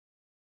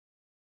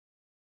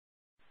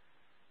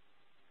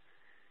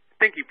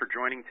Thank you for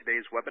joining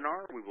today's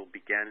webinar. We will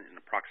begin in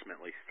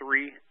approximately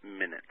 3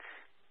 minutes.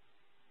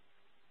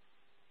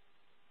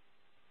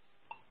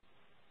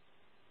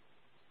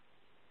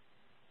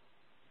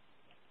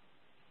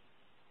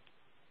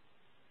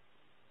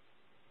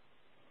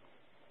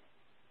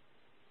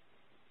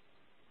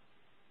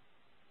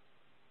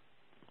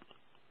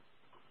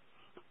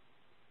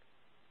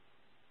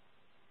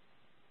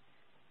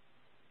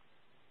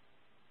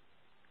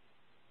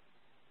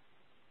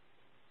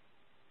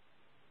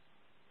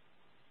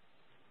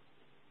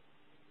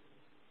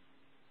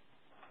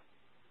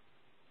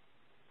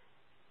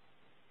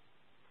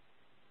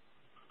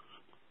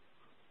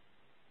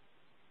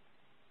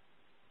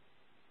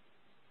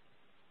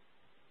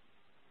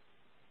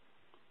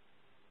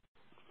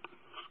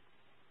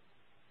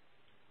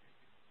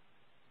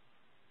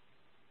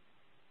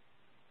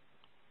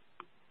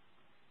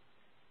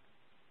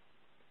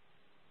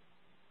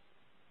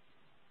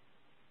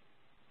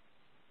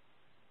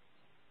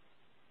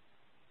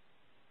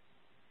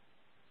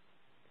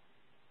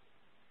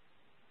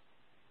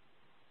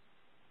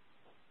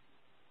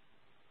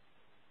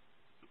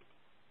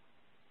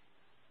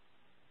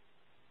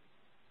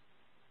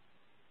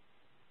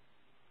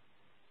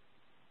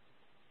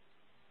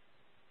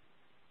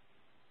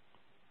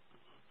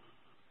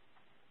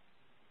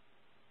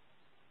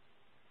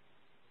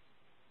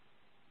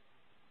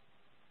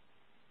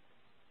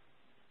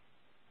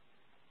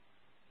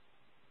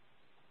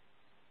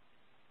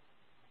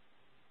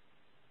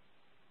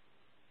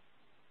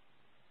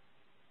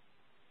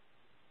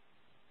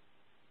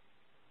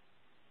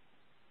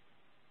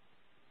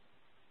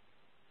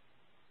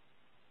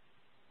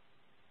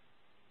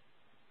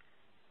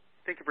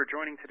 Thank you for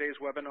joining today's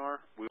webinar.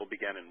 We will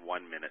begin in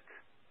 1 minute.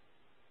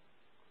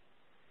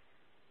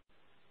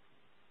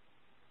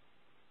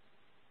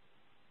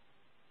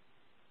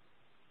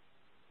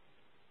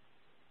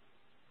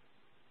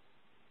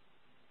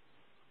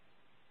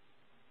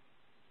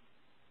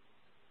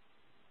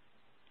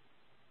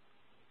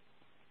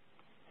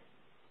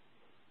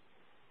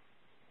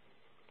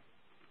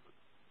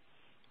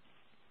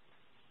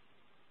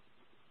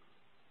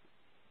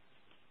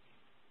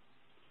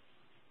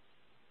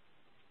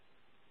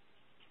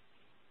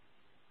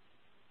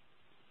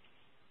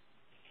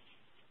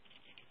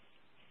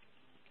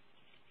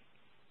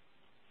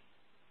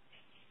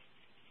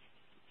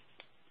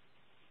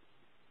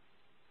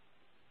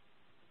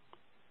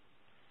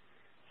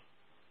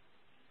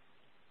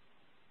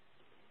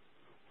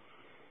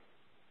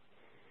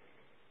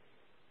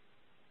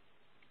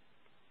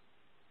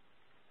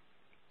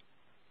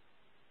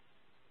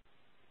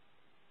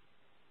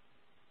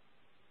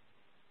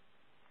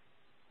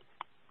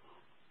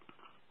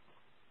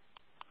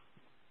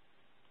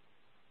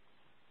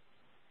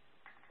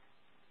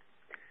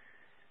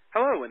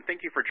 Hello, and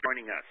thank you for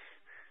joining us.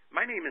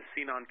 My name is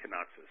Sinan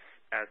Kanatsis.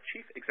 As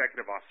Chief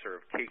Executive Officer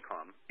of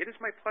KCOM, it is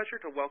my pleasure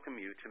to welcome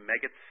you to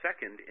Meggitt's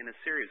second in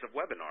a series of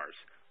webinars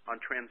on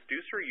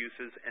transducer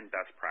uses and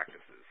best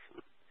practices.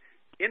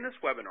 In this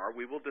webinar,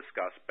 we will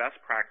discuss best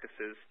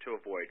practices to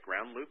avoid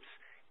ground loops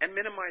and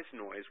minimize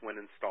noise when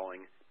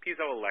installing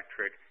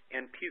piezoelectric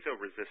and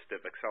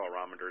piezoresistive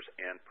accelerometers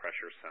and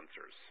pressure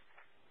sensors.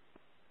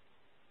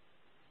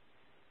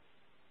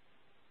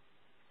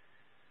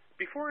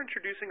 Before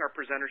introducing our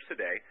presenters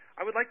today,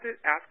 I would like to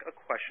ask a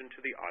question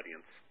to the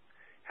audience.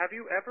 Have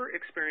you ever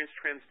experienced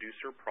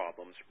transducer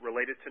problems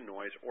related to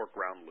noise or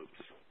ground loops?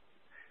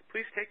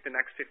 Please take the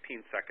next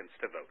 15 seconds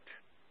to vote.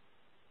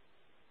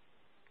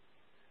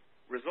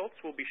 Results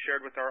will be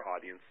shared with our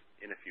audience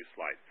in a few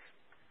slides.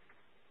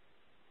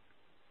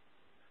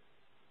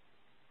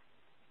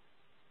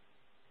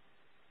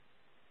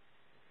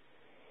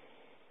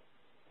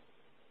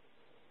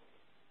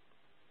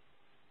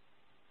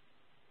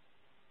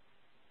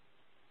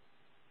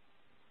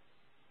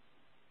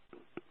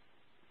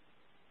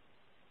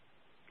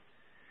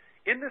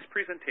 In this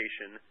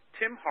presentation,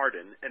 Tim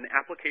Harden, an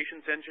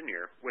applications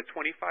engineer with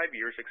 25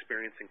 years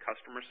experience in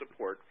customer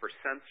support for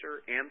sensor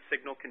and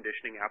signal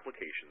conditioning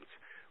applications,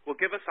 will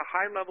give us a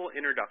high-level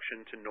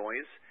introduction to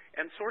noise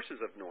and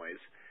sources of noise,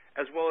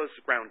 as well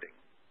as grounding.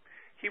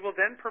 He will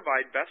then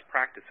provide best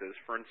practices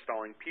for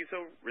installing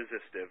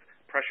piezoresistive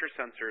pressure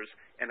sensors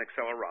and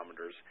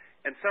accelerometers,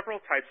 and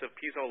several types of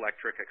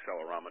piezoelectric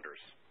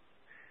accelerometers.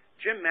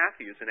 Jim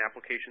Matthews, an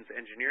applications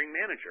engineering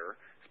manager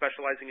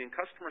specializing in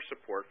customer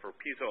support for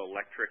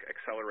piezoelectric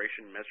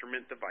acceleration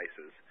measurement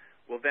devices,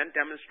 will then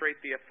demonstrate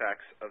the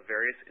effects of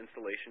various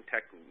installation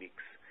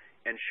techniques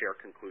and share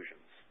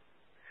conclusions.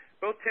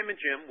 Both Tim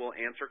and Jim will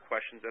answer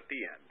questions at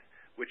the end,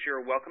 which you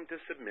are welcome to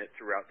submit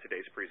throughout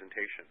today's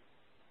presentation.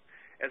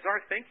 As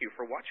our thank you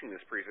for watching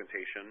this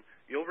presentation,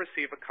 you'll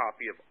receive a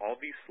copy of all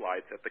these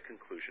slides at the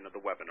conclusion of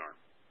the webinar.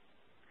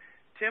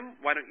 Tim,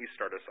 why don't you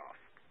start us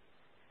off?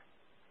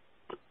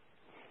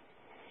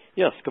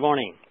 Yes, good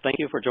morning. Thank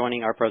you for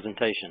joining our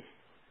presentation.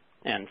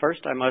 And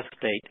first, I must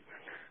state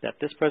that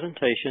this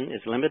presentation is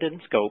limited in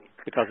scope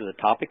because of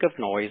the topic of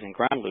noise and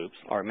ground loops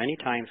are many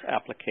times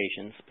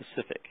application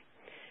specific.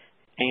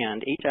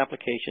 And each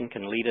application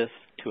can lead us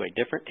to a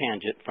different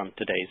tangent from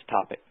today's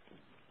topic.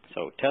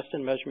 So test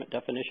and measurement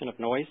definition of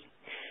noise.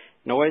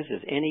 Noise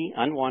is any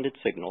unwanted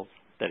signal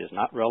that is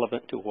not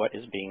relevant to what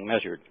is being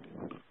measured.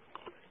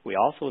 We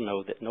also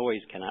know that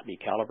noise cannot be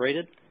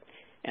calibrated,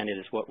 and it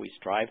is what we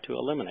strive to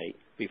eliminate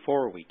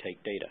before we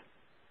take data.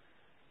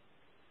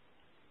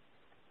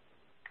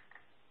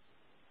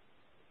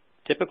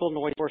 Typical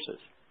noise sources.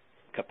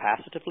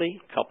 Capacitively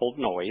coupled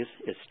noise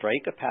is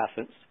stray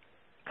capacitance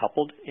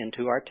coupled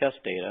into our test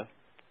data,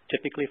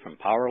 typically from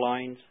power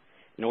lines,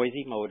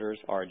 noisy motors,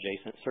 or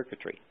adjacent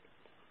circuitry.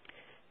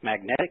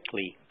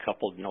 Magnetically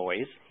coupled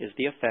noise is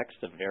the effects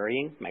of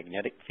varying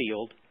magnetic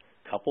field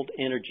coupled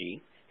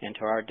energy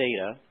into our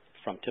data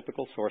from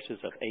typical sources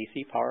of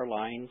AC power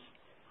lines,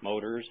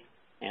 motors,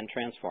 and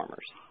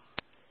transformers.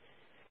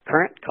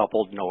 Current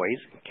coupled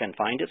noise can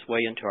find its way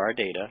into our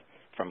data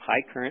from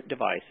high current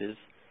devices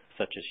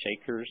such as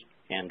shakers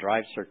and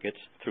drive circuits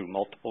through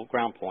multiple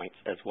ground points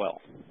as well.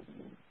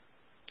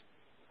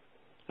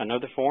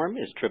 Another form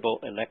is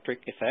piezoelectric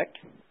effect.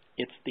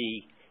 It's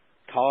the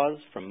cause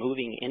from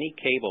moving any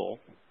cable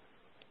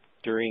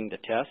during the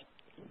test.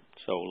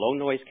 So low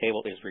noise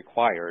cable is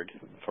required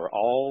for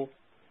all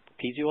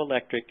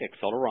piezoelectric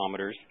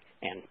accelerometers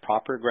and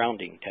proper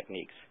grounding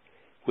techniques,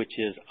 which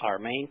is our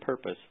main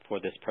purpose for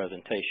this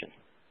presentation.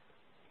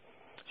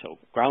 So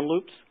ground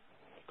loops.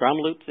 Ground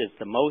loops is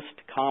the most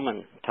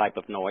common type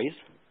of noise,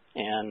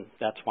 and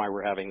that's why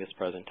we're having this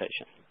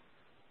presentation.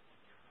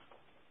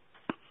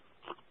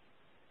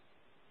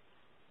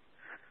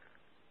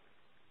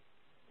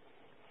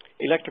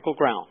 Electrical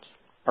grounds.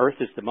 Earth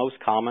is the most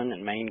common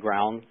and main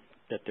ground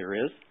that there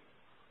is.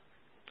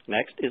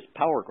 Next is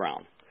power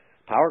ground.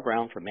 Power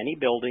ground for many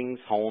buildings,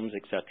 homes,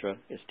 etc.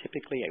 is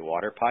typically a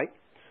water pipe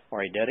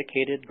or a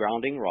dedicated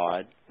grounding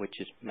rod which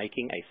is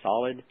making a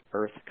solid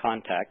earth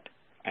contact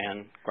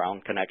and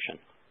ground connection.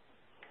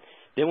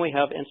 Then we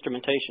have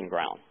instrumentation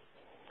ground.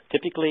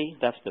 Typically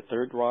that's the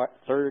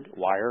third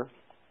wire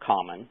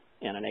common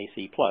in an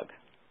AC plug.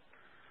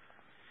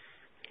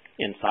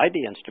 Inside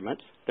the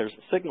instruments there's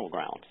signal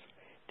grounds.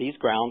 These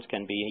grounds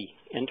can be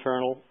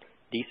internal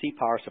DC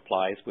power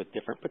supplies with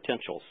different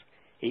potentials,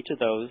 each of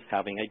those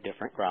having a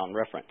different ground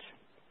reference.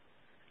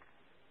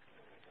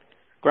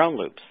 Ground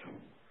loops.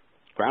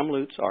 Ground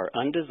loops are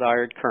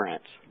undesired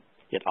currents.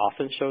 It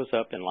often shows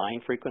up in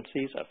line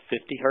frequencies of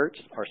 50 Hertz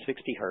or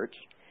 60 Hertz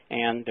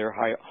and their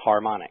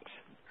harmonics.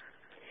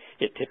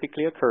 It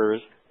typically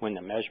occurs when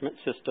the measurement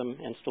system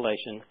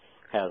installation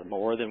has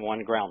more than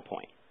one ground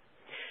point.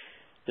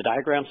 The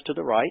diagrams to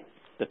the right,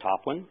 the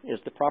top one, is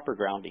the proper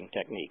grounding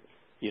technique.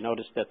 You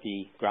notice that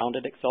the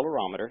grounded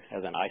accelerometer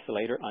has an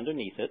isolator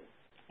underneath it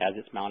as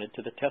it's mounted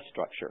to the test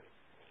structure,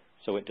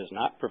 so it does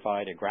not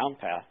provide a ground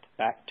path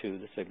back to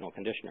the signal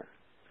conditioner.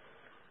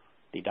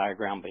 The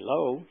diagram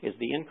below is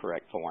the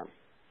incorrect form.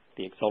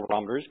 The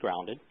accelerometer is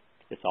grounded.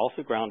 It's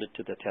also grounded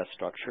to the test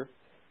structure,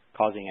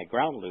 causing a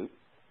ground loop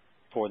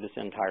for this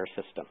entire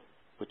system,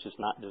 which is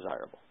not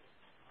desirable.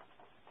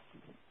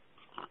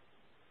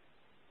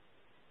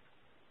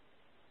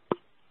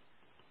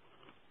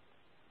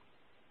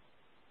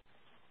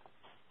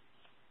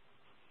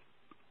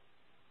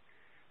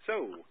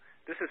 So,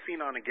 this is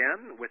Seen On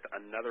again with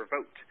another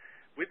vote.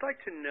 We'd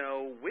like to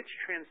know which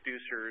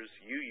transducers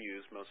you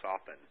use most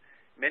often.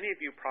 Many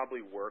of you probably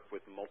work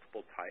with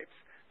multiple types,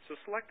 so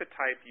select the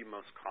type you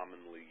most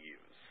commonly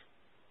use.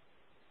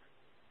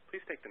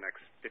 Please take the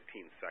next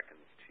 15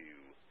 seconds to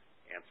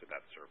answer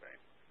that survey.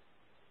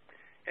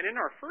 And in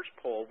our first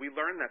poll, we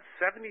learned that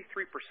 73%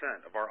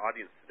 of our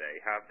audience today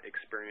have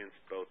experienced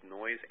both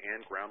noise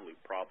and ground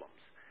loop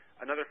problems.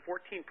 Another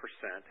 14%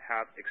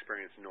 have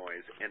experienced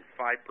noise, and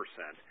 5%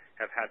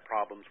 have had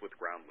problems with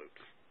ground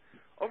loops.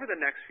 Over the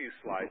next few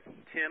slides,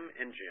 Tim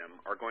and Jim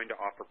are going to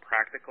offer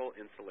practical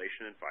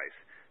installation advice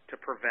to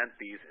prevent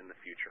these in the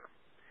future.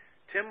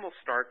 Tim will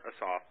start us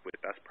off with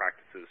best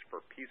practices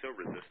for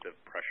piezoresistive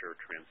pressure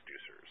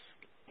transducers.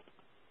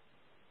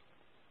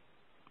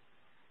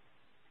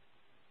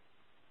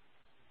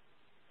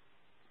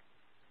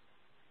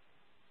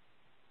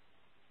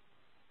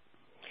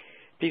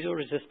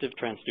 Piezoresistive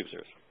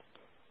transducers.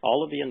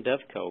 All of the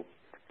Endevco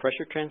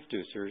pressure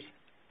transducers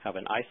have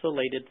an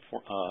isolated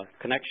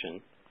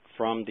connection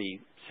from the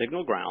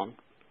signal ground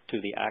to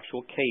the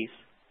actual case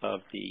of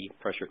the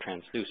pressure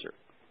transducer.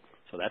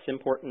 So that's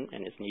important,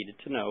 and it's needed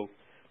to know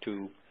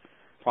to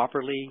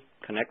properly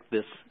connect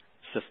this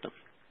system.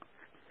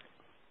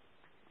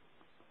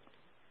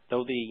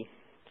 Though the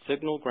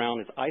signal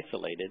ground is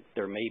isolated,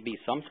 there may be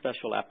some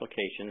special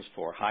applications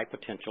for high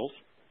potentials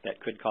that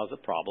could cause a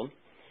problem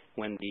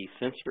when the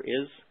sensor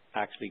is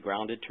actually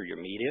grounded to your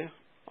media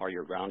or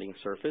your grounding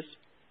surface,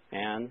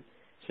 and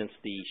since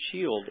the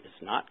shield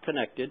is not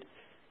connected,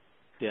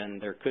 then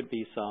there could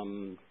be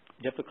some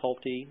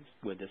difficulty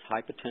with this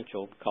high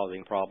potential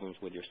causing problems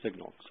with your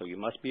signal. So you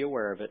must be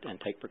aware of it and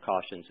take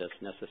precautions as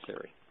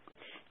necessary.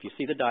 If you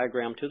see the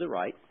diagram to the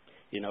right,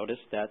 you notice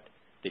that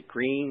the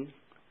green,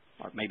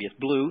 or maybe it's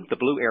blue, the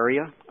blue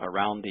area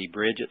around the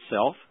bridge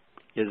itself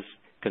is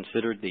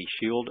considered the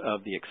shield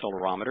of the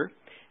accelerometer.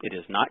 It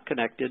is not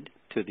connected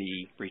to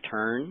the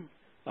return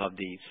of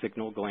the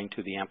signal going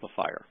to the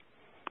amplifier.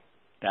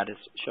 That is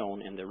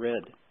shown in the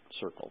red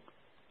circle,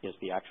 is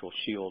the actual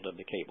shield of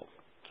the cable.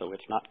 So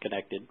it's not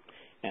connected,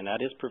 and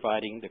that is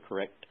providing the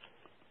correct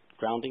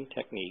grounding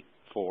technique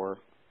for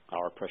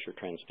our pressure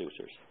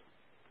transducers.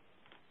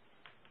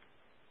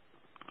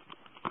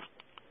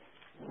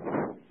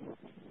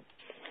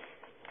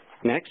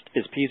 Next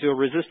is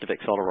piezoresistive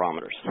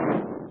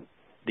accelerometers.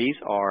 These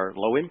are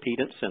low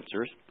impedance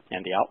sensors,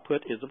 and the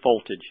output is a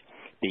voltage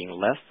being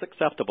less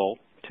susceptible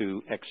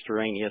to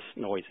extraneous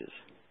noises.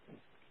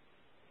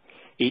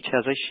 Each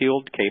has a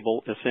shield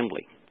cable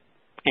assembly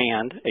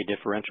and a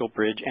differential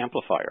bridge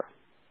amplifier.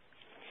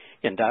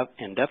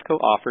 Endevco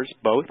offers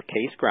both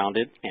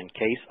case-grounded and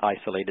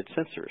case-isolated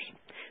sensors.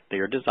 They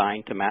are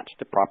designed to match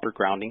the proper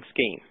grounding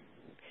scheme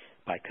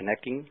by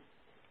connecting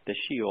the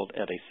shield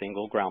at a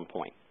single ground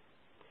point.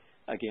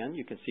 Again,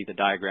 you can see the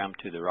diagram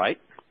to the right.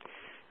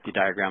 The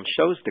diagram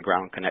shows the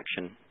ground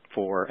connection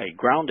for a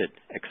grounded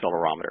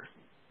accelerometer.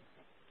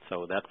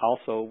 So that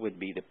also would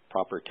be the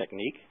proper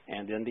technique,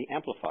 and then the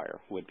amplifier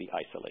would be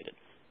isolated.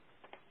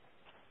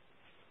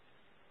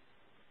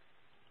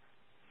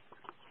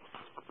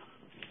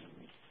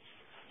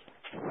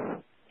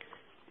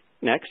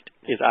 Next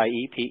is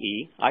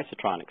IEPE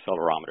isotron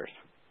accelerometers.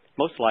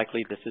 Most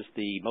likely this is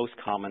the most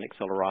common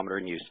accelerometer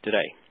in use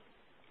today.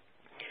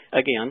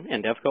 Again,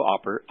 Endevco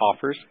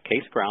offers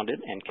case-grounded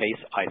and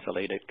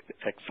case-isolated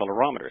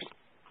accelerometers.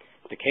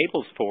 The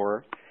cables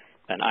for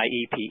an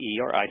IEPE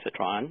or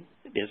isotron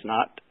is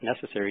not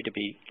necessary to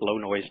be low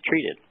noise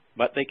treated,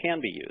 but they can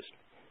be used.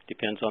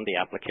 Depends on the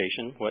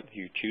application, what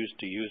you choose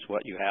to use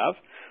what you have,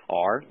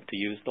 or to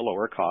use the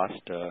lower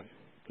cost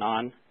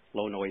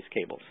non-low noise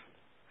cables.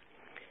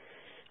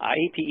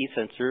 IEPE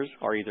sensors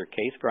are either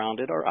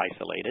case-grounded or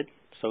isolated,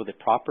 so the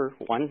proper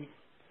one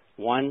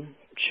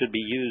should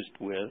be used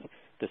with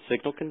the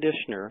signal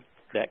conditioner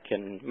that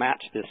can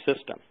match this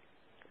system,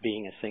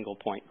 being a single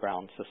point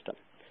ground system.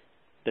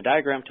 The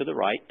diagram to the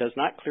right does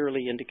not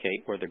clearly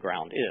indicate where the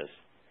ground is.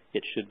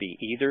 It should be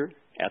either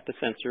at the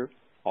sensor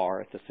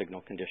or at the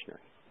signal conditioner.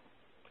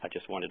 I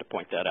just wanted to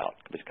point that out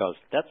because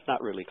that's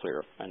not really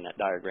clear in that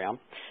diagram,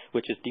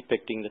 which is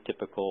depicting the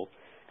typical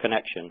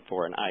connection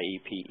for an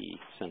IEPE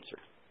sensor.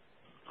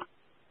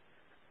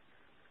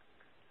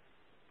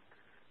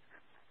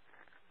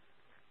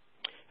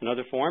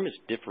 Another form is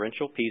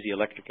differential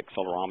piezoelectric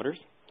accelerometers.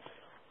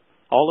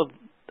 All of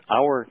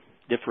our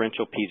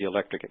differential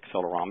piezoelectric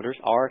accelerometers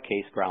are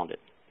case-grounded.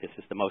 This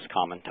is the most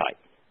common type.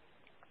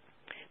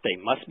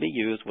 They must be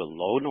used with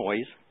low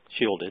noise,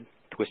 shielded,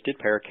 twisted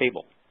pair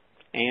cable,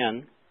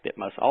 and it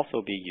must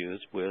also be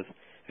used with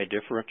a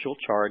differential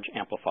charge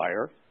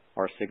amplifier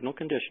or signal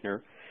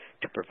conditioner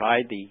to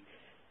provide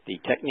the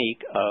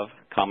technique of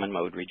common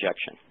mode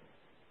rejection.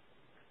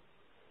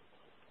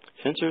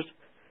 Sensors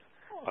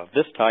of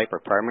this type are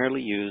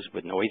primarily used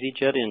with noisy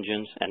jet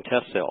engines and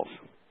test cells.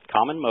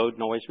 Common mode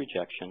noise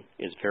rejection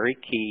is very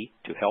key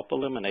to help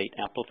eliminate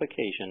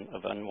amplification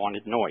of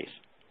unwanted noise.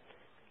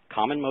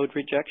 Common mode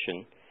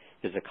rejection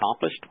is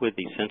accomplished with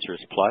the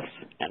sensor's plus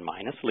and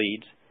minus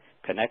leads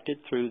connected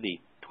through the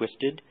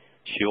twisted,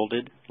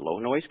 shielded, low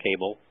noise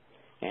cable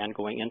and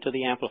going into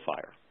the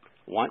amplifier.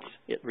 Once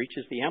it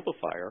reaches the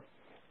amplifier,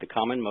 the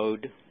common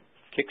mode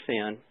kicks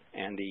in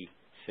and the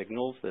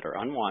signals that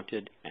are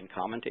unwanted and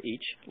common to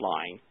each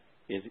line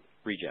is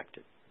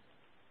rejected.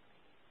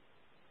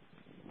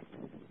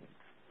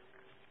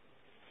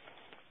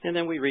 And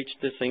then we reach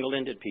the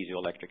single-ended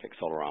piezoelectric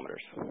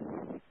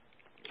accelerometers.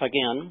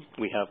 Again,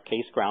 we have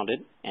case-grounded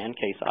and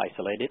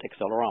case-isolated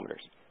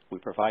accelerometers. We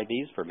provide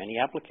these for many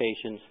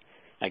applications,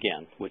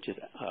 again, which is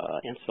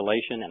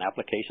installation and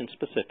application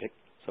specific,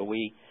 so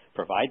we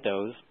provide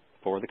those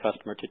for the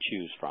customer to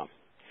choose from.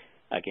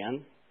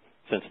 Again,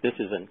 since this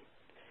is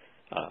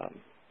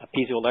a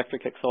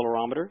piezoelectric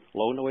accelerometer,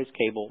 low noise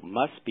cable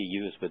must be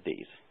used with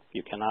these.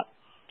 You cannot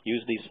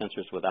use these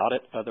sensors without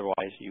it,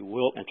 otherwise you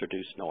will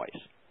introduce noise,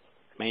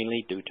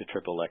 mainly due to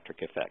triple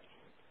electric effect.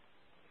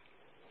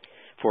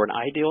 For an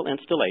ideal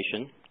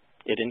installation,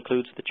 it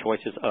includes the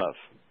choices of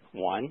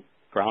 1,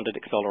 grounded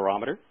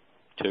accelerometer,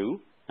 2,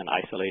 an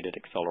isolated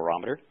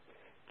accelerometer,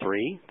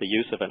 3, the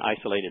use of an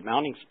isolated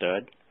mounting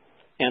stud,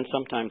 and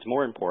sometimes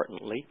more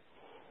importantly,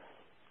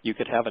 you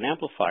could have an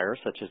amplifier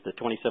such as the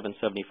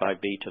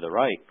 2775B to the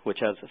right, which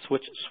has a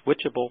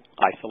switchable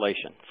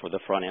isolation for the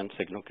front-end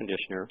signal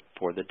conditioner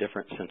for the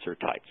different sensor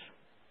types.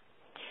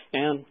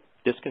 And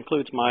this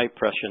concludes my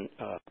portion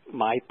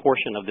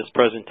of this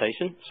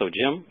presentation. So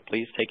Jim,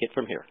 please take it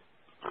from here.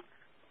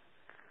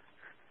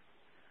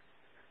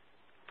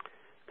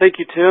 Thank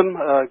you, Tim.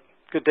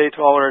 Good day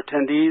to all our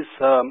attendees.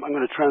 I'm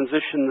going to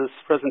transition this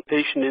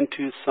presentation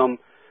into some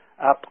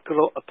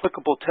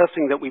applicable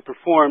testing that we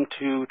perform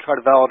to try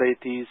to validate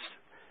this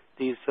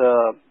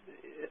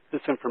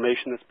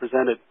information that's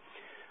presented.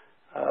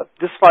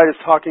 This slide is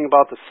talking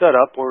about the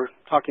setup, or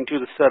talking to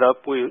the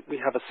setup.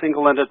 We have a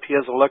single-ended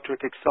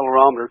piezoelectric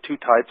accelerometer, 2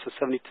 types, a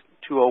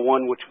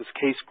 7201, which was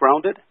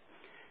case-grounded,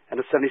 and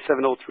a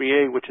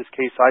 7703A, which is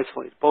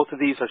case-isolated. Both of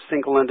these are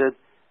single-ended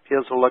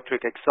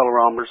piezoelectric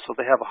accelerometers, so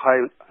they have a high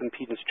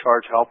impedance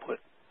charge output.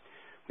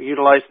 We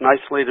utilized an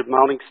isolated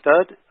mounting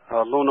stud,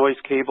 low noise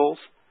cables,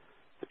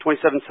 the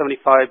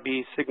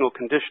 2775B signal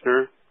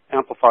conditioner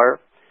amplifier,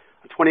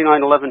 a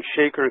 2911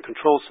 shaker and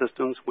control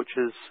systems, which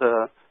is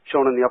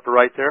shown in the upper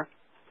right there,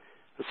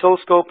 an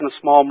oscilloscope and a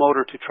small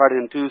motor to try to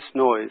induce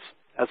noise.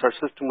 As our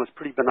system was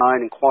pretty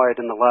benign and quiet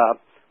in the lab,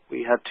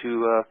 we had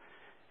to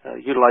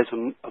utilize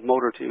a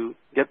motor to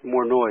get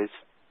more noise.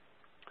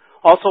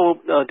 Also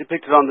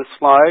depicted on this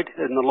slide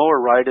in the lower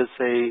right is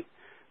a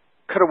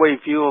cutaway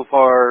view of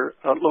our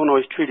low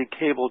noise treated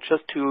cable,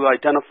 just to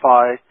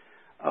identify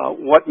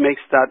what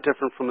makes that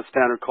different from a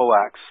standard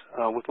coax.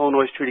 With low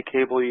noise treated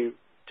cable, you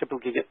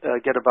typically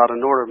get about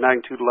an order of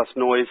magnitude less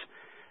noise,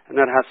 and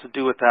that has to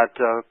do with that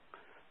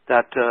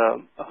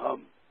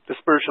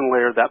dispersion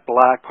layer, that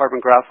black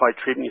carbon graphite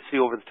treatment you see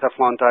over the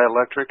Teflon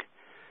dielectric,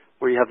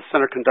 where you have the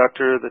center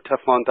conductor, the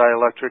Teflon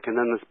dielectric, and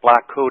then this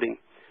black coating.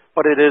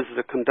 What it is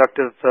a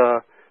conductive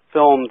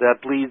film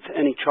that bleeds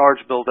any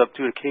charge buildup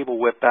due to cable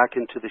whip back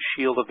into the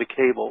shield of the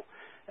cable,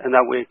 and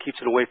that way it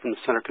keeps it away from the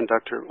center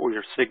conductor or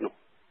your signal.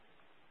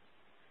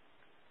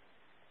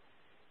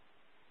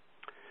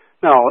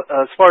 Now,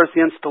 as far as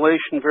the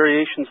installation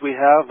variations, we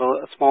have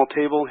a small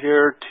table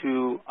here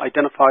to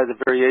identify the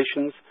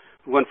variations.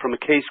 We went from a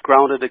case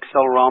grounded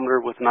accelerometer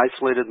with an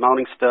isolated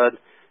mounting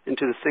stud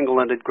into the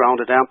single-ended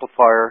grounded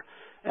amplifier,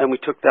 and we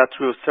took that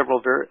through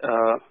several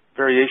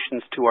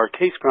variations to our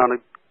case grounded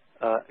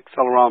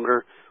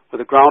accelerometer with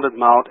a grounded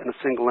mount and a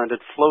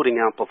single-ended floating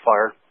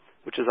amplifier,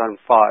 which is item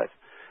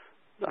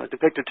 5.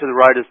 Depicted to the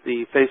right is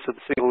the face of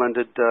the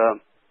single-ended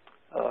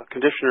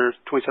conditioner,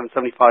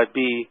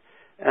 2775B,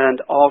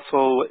 and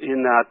also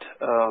in that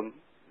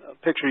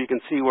picture you can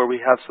see where we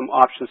have some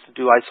options to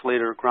do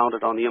isolated or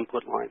grounded on the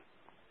input line.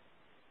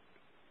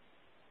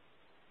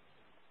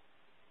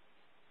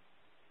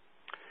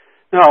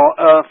 Now,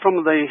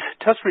 from the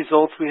test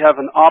results, we have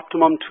an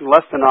optimum to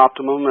less than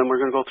optimum, and we're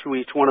going to go through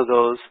each one of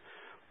those.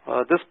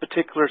 This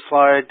particular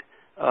slide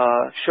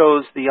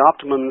shows the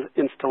optimum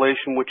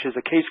installation, which is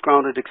a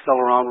case-grounded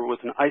accelerometer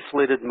with an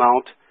isolated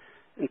mount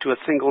into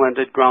a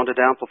single-ended grounded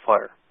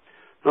amplifier.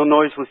 No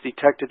noise was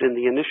detected in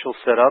the initial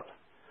setup.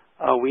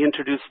 We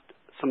introduced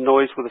some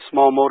noise with a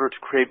small motor to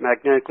create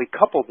magnetically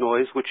coupled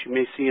noise, which you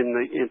may see in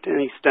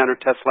any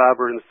standard test lab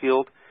or in the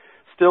field.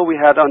 Still, we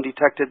had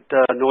undetected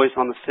noise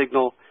on the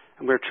signal,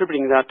 and we're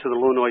attributing that to the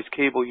low noise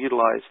cable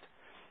utilized.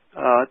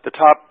 At the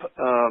top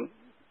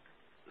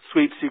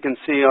sweeps you can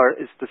see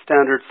is the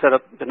standard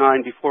setup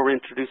benign before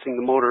introducing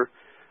the motor.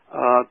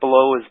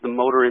 Below is the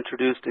motor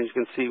introduced, and you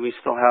can see we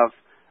still have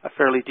a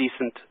fairly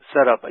decent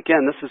setup.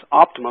 Again, this is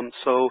optimum,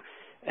 so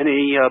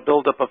any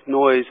buildup of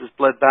noise is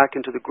bled back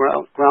into the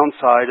ground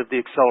side of the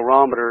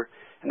accelerometer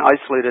and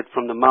isolated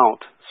from the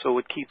mount, so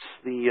it keeps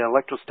the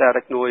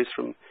electrostatic noise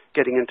from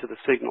getting into the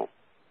signal.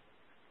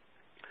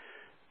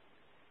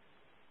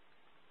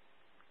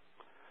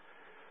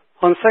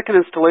 On the second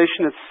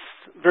installation, it's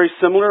very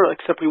similar,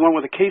 except we went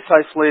with a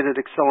case-isolated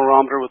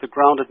accelerometer with a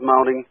grounded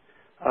mounting,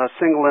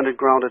 single-ended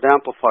grounded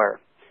amplifier.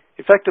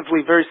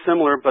 Effectively very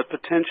similar, but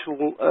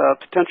potential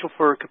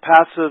for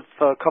capacitive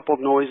coupled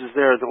noise is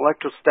there. The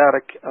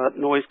electrostatic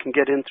noise can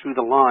get in through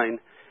the line.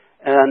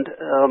 And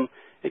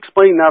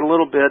explaining that a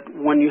little bit,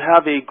 when you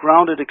have a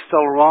grounded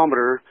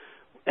accelerometer,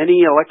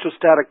 any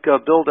electrostatic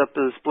buildup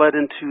is bled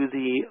into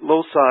the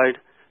low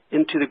side,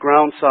 into the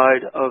ground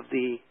side of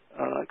the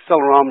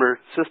accelerometer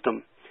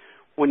system.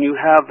 When you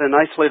have an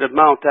isolated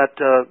mount, that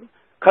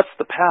cuts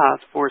the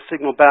path for a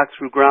signal back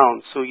through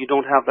ground, so you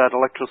don't have that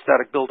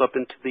electrostatic buildup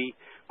into the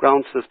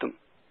ground system,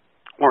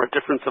 or a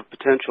difference of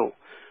potential.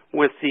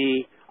 With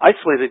the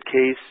isolated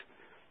case,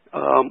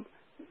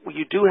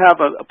 you do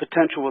have a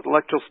potential with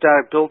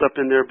electrostatic buildup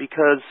in there,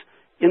 because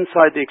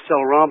inside the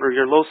accelerometer,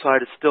 your low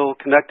side is still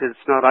connected.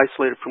 It's not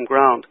isolated from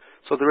ground.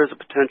 So there is a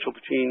potential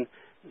between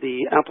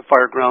the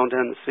amplifier ground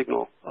and the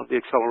signal of the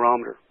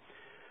accelerometer.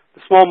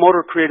 The small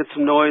motor created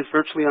some noise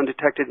virtually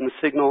undetected in the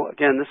signal.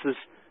 Again, this is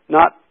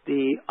not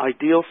the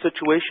ideal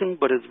situation,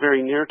 but it's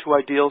very near to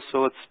ideal,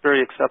 so it's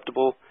very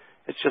acceptable.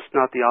 It's just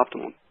not the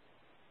optimum.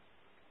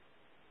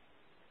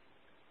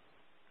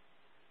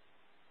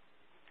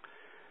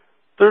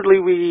 Thirdly,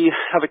 we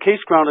have a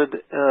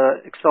case-grounded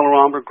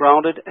accelerometer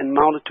grounded and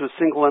mounted to a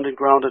single-ended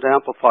grounded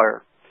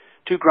amplifier.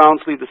 Two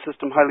grounds leave the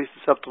system highly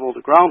susceptible to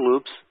ground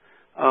loops.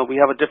 We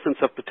have a difference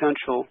of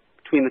potential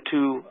between the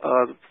two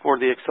for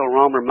the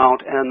accelerometer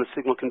mount and the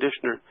signal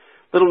conditioner.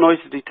 Little noise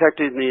is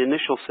detected in the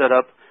initial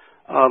setup,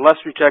 less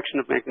rejection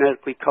of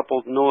magnetically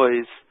coupled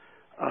noise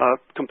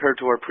compared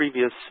to our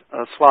previous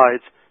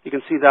slides. You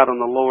can see that on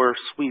the lower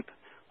sweep,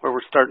 where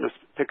we're starting to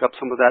pick up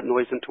some of that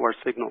noise into our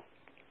signal.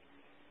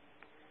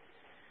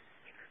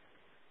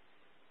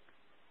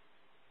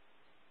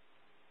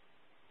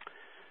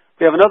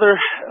 We have another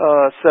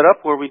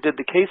setup where we did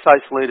the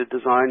case-isolated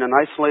design, an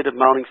isolated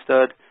mounting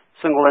stud,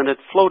 single-ended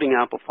floating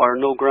amplifier,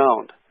 no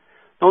ground.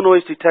 No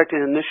noise detected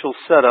in initial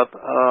setup.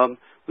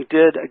 We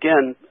did,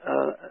 again,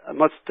 I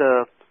must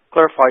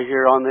clarify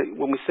here,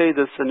 when we say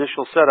this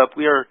initial setup,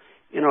 we are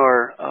in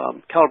our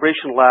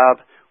calibration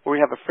lab where we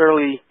have a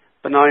fairly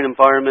benign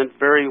environment,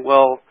 very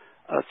well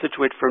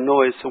situated for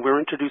noise. So we're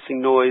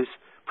introducing noise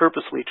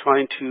purposely,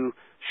 trying to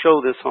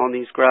show this on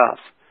these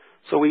graphs.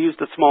 So we used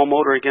a small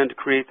motor again to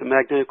create the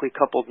magnetically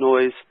coupled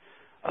noise.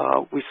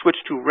 We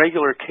switched to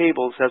regular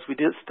cables as we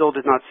still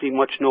did not see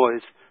much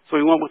noise. So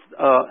we went with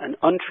an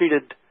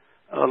untreated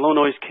low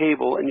noise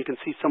cable, and you can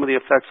see some of the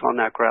effects on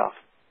that graph.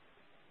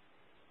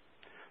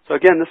 So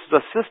again, this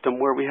is a system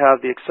where we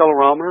have the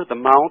accelerometer, the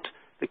mount,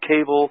 the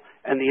cable,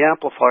 and the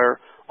amplifier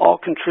all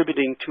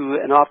contributing to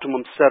an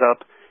optimum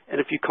setup. And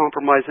if you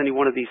compromise any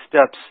one of these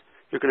steps,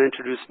 you're going to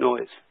introduce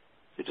noise.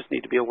 You just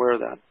need to be aware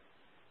of that.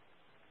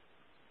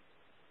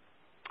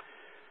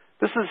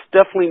 This is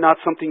definitely not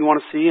something you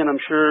want to see, and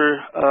I'm sure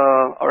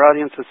our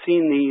audience has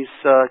seen these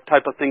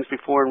type of things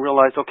before and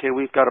realized, okay,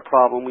 we've got a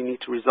problem. We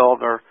need to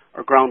resolve our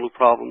ground loop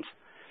problems.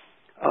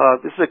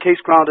 This is a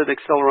case-grounded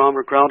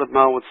accelerometer, grounded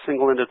mount with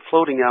single-ended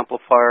floating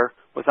amplifier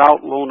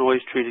without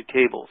low-noise treated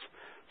cables.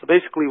 So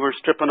basically, we're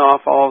stripping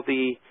off all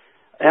the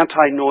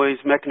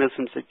anti-noise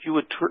mechanisms that you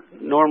would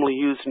normally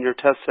use in your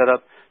test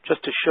setup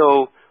just to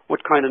show what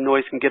kind of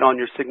noise can get on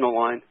your signal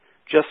line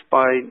just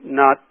by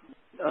not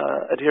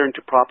adhering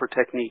to proper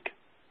technique.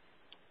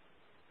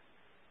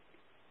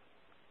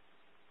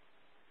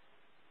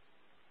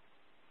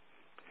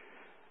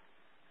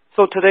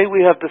 So today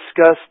we have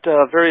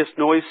discussed various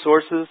noise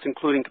sources,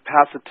 including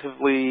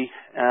capacitively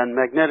and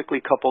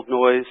magnetically coupled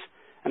noise,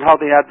 and how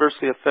they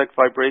adversely affect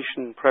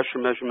vibration and pressure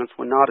measurements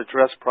when not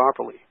addressed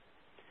properly.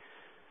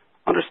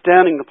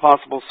 Understanding the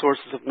possible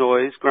sources of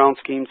noise, ground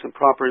schemes, and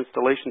proper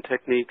installation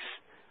techniques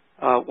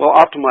will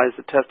optimize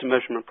the test and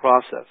measurement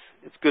process.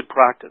 It's good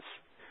practice.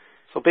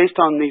 So based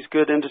on these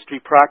good industry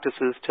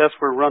practices, tests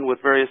were run with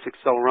various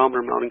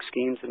accelerometer mounting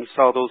schemes, and you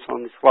saw those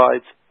on the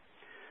slides.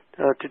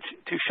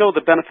 To show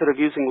the benefit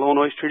of using low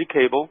noise treated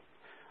cable,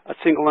 a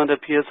single-ended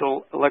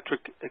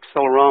piezoelectric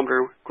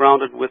accelerometer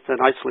grounded with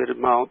an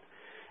isolated mount,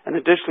 and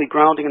additionally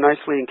grounding and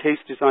isolating case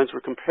designs were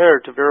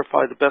compared to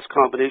verify the best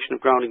combination of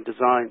grounding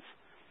designs.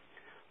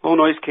 Low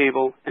noise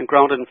cable and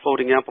grounded and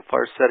floating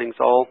amplifier settings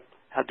all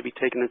had to be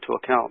taken into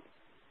account.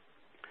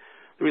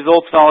 The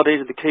results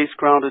validated the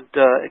case-grounded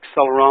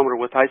accelerometer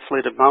with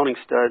isolated mounting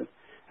stud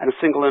and a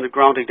single-ended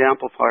grounded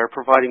amplifier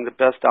providing the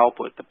best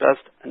output, the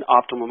best and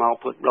optimum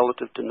output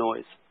relative to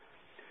noise.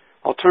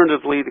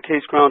 Alternatively, the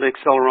case-grounded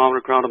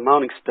accelerometer, grounded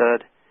mounting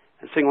stud,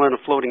 and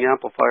single-ended floating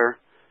amplifier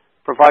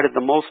provided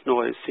the most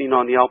noise seen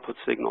on the output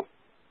signal.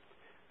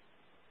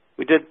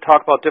 We did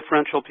talk about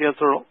differential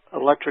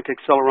piezoelectric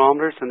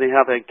accelerometers, and they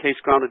have a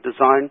case-grounded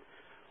design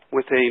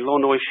with a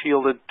low-noise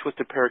shielded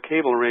twisted pair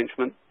cable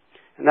arrangement,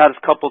 and that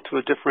is coupled to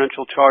a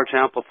differential charge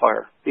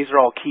amplifier. These are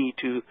all key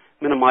to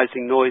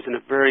minimizing noise in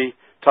a very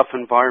tough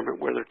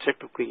environment where they're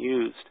typically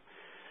used.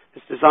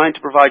 It's designed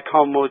to provide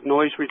common mode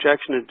noise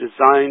rejection and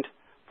designed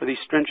for these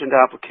stringent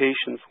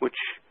applications, which,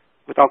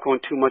 without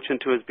going too much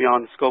into, is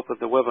beyond the scope of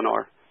the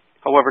webinar.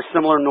 However,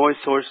 similar noise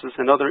sources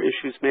and other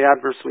issues may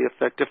adversely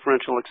affect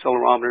differential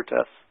accelerometer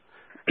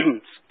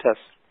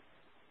tests.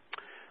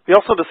 We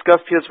also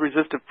discussed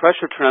piezoresistive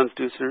pressure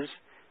transducers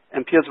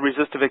and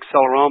piezoresistive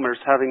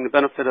accelerometers having the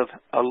benefit of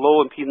a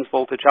low impedance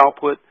voltage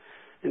output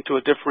into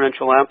a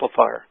differential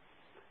amplifier.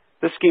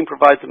 This scheme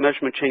provides a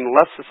measurement chain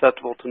less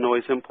susceptible to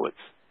noise inputs.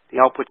 The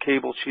output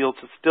cable shields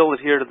still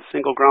adhere to the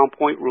single ground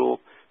point rule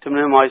to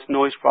minimize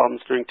noise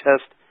problems during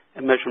test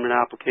and measurement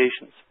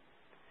applications.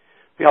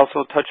 We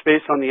also touched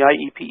base on the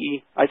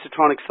IEPE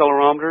isotronic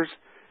accelerometers,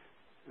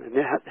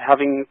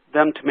 having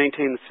them to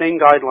maintain the same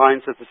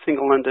guidelines as the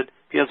single-ended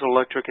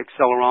piezoelectric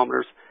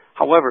accelerometers.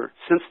 However,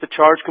 since the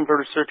charge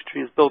converter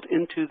circuitry is built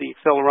into the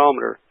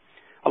accelerometer,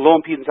 a low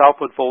impedance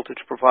output voltage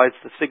provides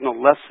the signal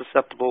less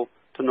susceptible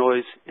to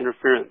noise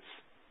interference.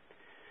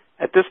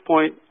 At this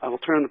point, I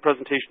will turn the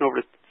presentation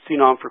over to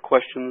Sinan for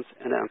questions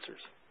and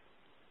answers.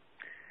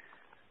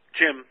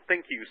 Jim,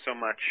 thank you so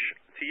much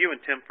to you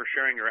and Tim for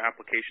sharing your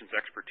applications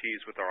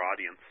expertise with our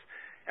audience.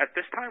 At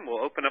this time,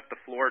 we'll open up the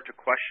floor to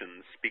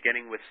questions,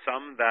 beginning with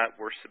some that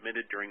were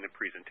submitted during the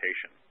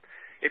presentation.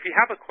 If you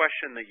have a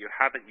question that you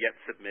haven't yet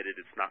submitted,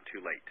 it's not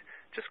too late.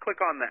 Just click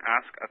on the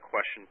Ask a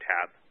Question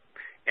tab,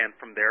 and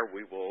from there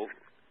we will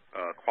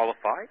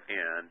qualify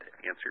and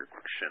answer your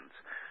questions.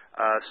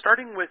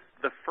 Starting with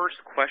the first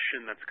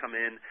question that's come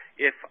in,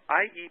 if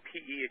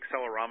IEPE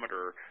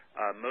accelerometer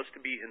most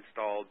to be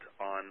installed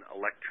on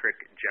electric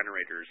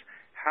generators,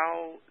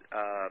 how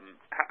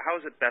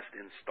is it best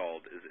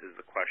installed is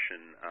the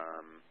question,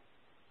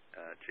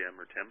 Jim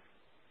or Tim?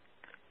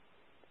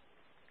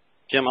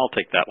 Jim, I'll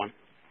take that one.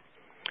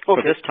 Okay.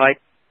 For this type,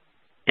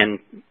 and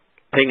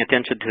paying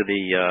attention to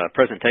the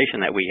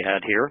presentation that we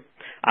had here,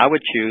 I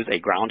would choose a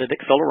grounded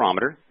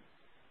accelerometer,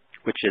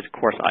 which is, of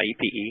course,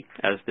 IEPE,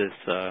 as this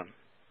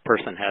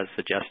person has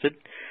suggested.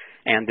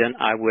 And then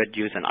I would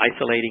use an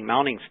isolating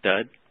mounting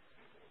stud.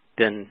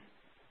 Then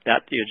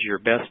that is your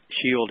best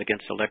shield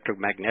against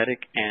electromagnetic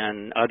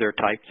and other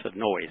types of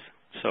noise.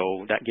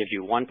 So that gives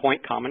you 1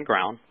 point common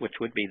ground, which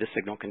would be the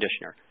signal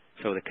conditioner.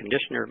 So the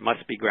conditioner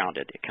must be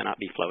grounded. It cannot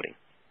be floating.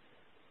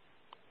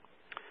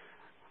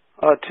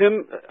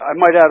 Tim, I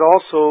might add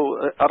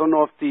also, I don't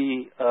know if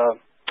the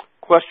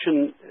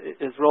question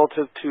is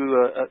relative to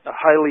a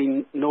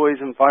highly noise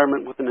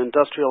environment with an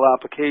industrial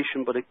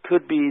application, but it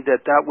could be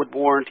that that would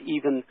warrant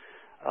even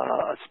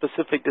a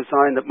specific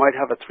design that might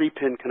have a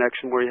 3-pin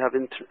connection where you have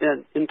an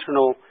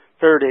internal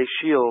Faraday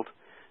shield.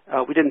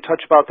 We didn't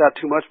touch about that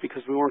too much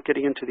because we weren't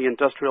getting into the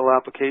industrial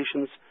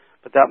applications,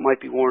 but that might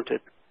be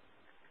warranted.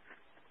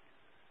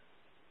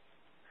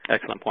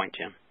 Excellent point,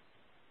 Jim.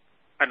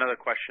 Another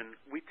question.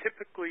 We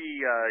typically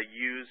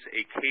use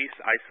a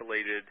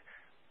case-isolated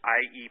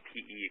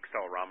IEPE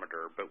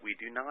accelerometer, but we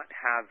do not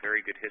have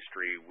very good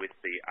history with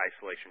the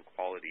isolation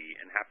quality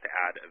and have to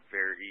add a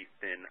very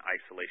thin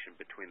isolation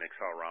between the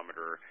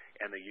accelerometer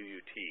and the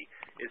UUT.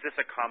 Is this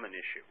a common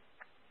issue?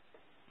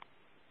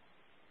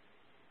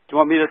 Do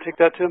you want me to take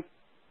that, Tim?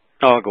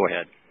 Oh, go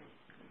ahead.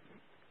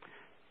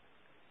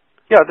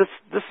 Yeah,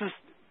 this is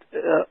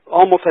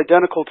almost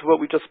identical to what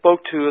we just spoke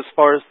to as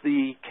far as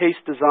the case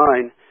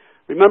design.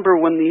 Remember,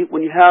 when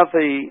you have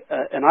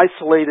an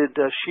isolated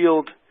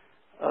shield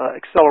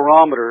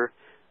accelerometer,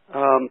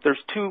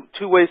 there's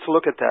two ways to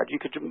look at that. You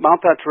could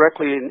mount that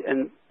directly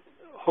and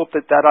hope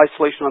that that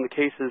isolation on the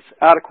case is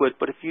adequate,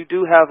 but if you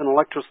do have an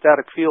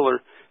electrostatic field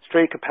or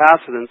stray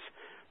capacitance,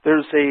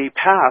 there's a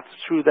path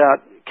through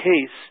that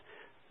case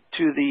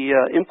to the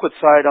input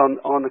side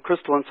on the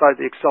crystalline side of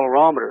the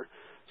accelerometer.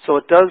 So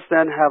it does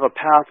then have a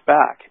path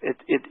back.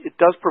 It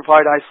does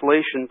provide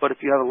isolation, but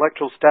if you have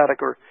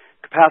electrostatic or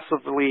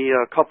capacitively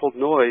coupled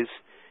noise,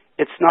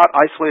 it's not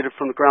isolated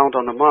from the ground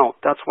on the mount.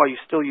 That's why you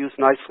still use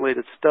an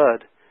isolated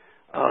stud.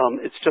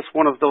 It's just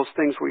one of those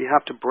things where you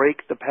have to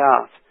break the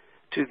path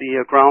to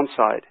the ground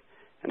side.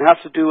 And it has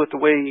to do with the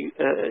way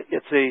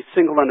it's a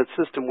single-ended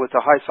system with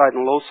a high side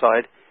and low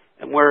side,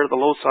 and where the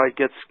low side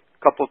gets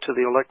coupled to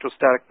the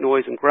electrostatic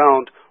noise and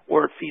ground,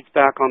 or it feeds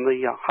back on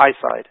the high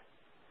side.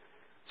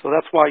 So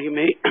that's why you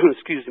may,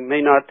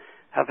 may not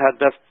have had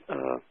best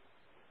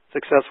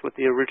success with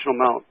the original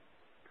mount.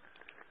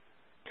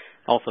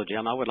 Also,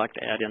 Jim, I would like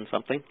to add in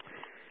something.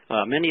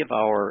 Many of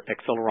our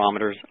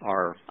accelerometers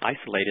are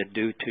isolated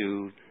due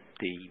to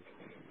the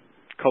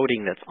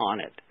coating that's on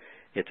it.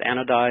 It's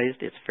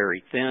anodized, it's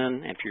very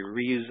thin, and if you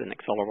reuse an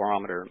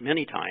accelerometer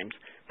many times,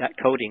 that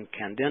coating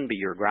can then be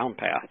your ground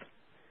path.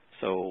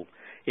 So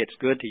it's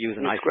good to use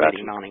an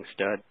isolating mounting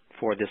stud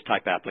for this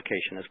type of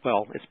application as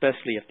well,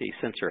 especially if the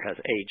sensor has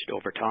aged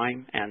over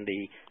time and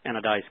the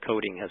anodized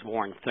coating has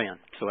worn thin.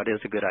 So it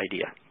is a good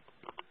idea.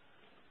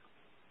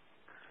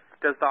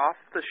 Does the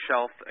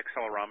off-the-shelf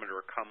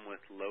accelerometer come with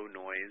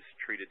low-noise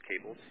treated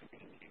cables?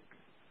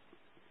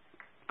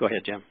 Go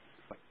ahead, Jim.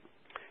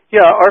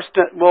 Yeah,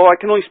 well, I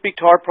can only speak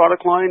to our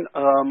product line.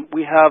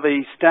 We have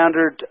a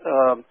standard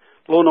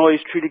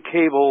low-noise treated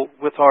cable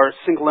with our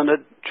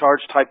single-ended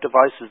charge-type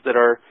devices that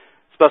are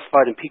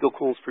specified in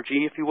picocoulombs per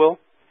G, if you will.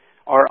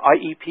 Our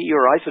IEPE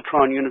or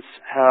isotron units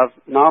have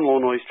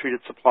non-low-noise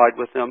treated supplied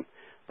with them,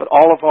 but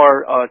all of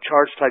our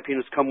charge-type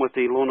units come with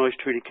a low-noise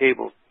treated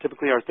cable,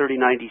 typically our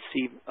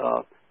 3090C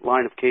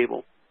line of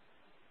cable.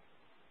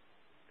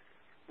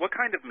 What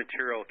kind of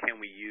material can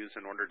we use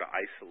in order to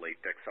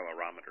isolate the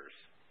accelerometers?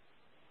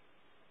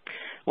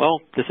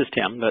 Well, this is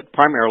Tim, but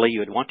primarily you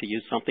would want to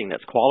use something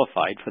that's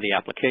qualified for the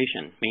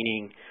application,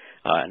 meaning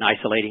an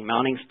isolating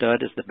mounting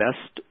stud is the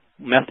best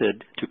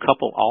method to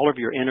couple all of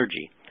your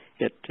energy.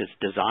 It is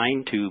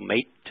designed to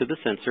mate to the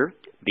sensor,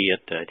 be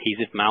it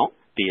adhesive mount,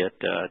 be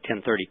it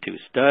 1032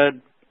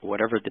 stud,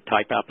 whatever the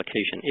type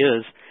application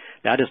is.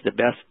 That is the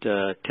best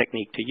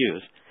technique to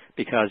use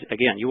because,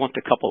 again, you want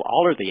to couple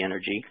all of the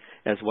energy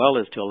as well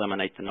as to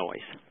eliminate the noise.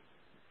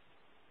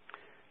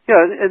 Yeah,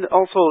 and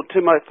also,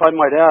 Tim, if I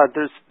might add,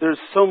 there's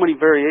so many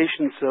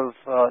variations of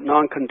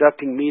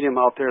non-conducting medium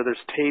out there.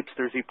 There's tapes,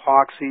 there's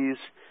epoxies.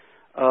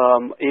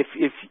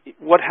 If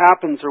what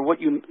happens or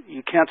what you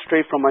can't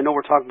stray from, I know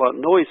we're talking about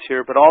noise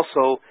here, but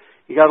also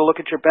you got to look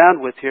at your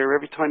bandwidth here.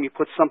 Every time you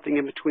put something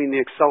in between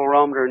the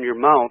accelerometer and your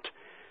mount,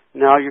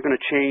 now you're going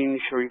to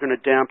change or you're going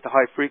to damp the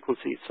high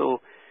frequency.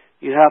 So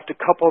you have to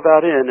couple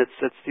that in.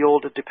 It's the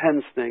old it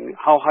depends thing.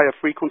 How high a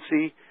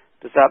frequency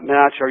does that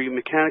match? Are you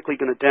mechanically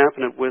going to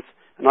dampen it with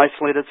an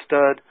isolated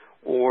stud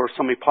or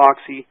some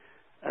epoxy?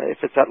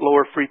 If it's at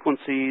lower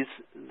frequencies,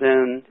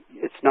 then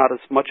it's not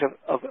as much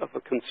of a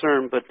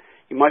concern, but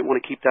you might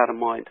want to keep that in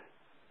mind.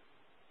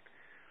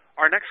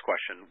 Our next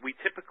question, we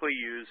typically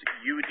use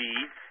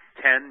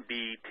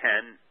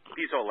UD10B10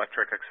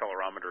 piezoelectric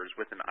accelerometers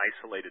with an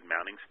isolated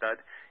mounting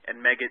stud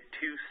and Meggitt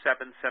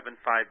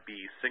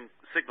 2775B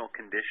signal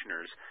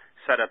conditioners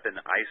set up in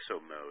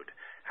ISO mode.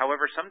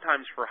 However,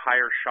 sometimes for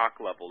higher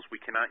shock levels,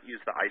 we cannot use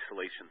the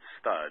isolation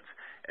studs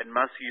and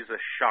must use a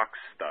shock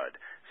stud,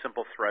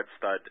 simple thread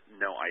stud,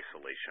 no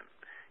isolation.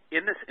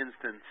 In this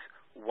instance,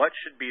 what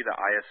should be the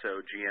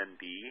ISO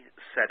GND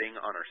setting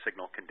on our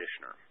signal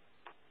conditioner?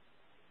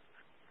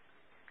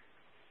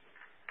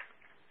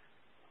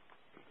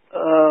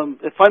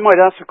 If I might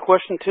ask a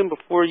question, Tim,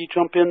 before you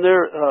jump in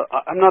there,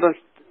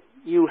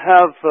 you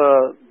have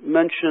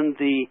mentioned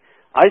the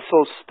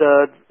ISO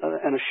stud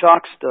and a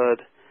shock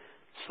stud.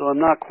 So I'm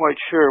not quite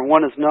sure.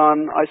 One is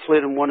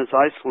non-isolated and one is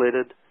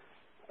isolated.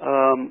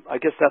 I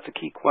guess that's a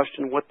key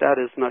question, what that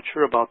is. I'm not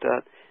sure about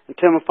that. And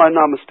Tim, if I'm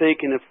not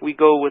mistaken, if we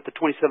go with the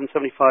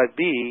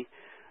 2775B,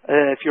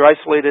 if you're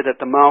isolated at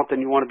the mount, then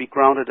you want to be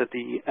grounded at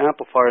the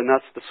amplifier, and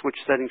that's the switch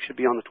setting should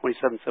be on the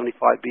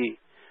 2775B.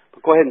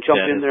 But go ahead and jump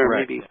in there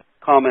and maybe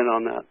comment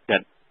on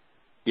that.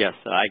 Yes,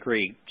 I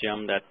agree,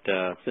 Jim,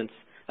 that since,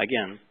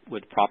 again,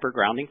 with proper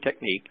grounding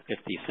technique, if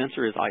the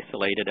sensor is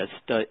isolated as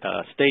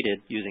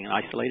stated using an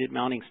isolated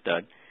mounting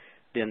stud,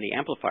 then the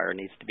amplifier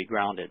needs to be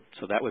grounded.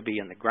 So that would be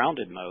in the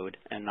grounded mode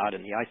and not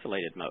in the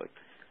isolated mode.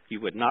 You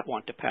would not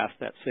want to pass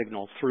that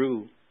signal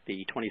through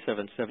the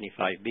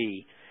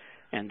 2775B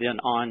and then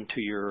on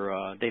to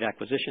your data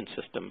acquisition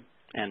system.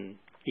 And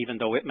even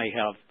though it may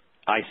have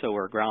ISO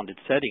or grounded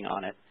setting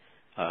on it,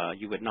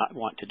 you would not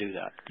want to do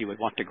that. You would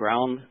want to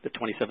ground the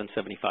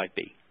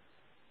 2775B.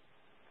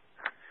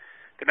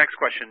 The next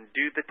question,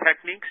 do the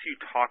techniques you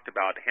talked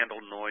about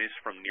handle noise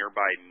from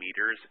nearby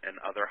meters and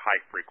other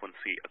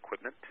high-frequency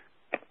equipment?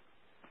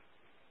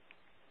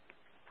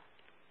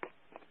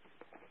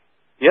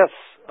 Yes,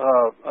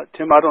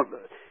 Tim.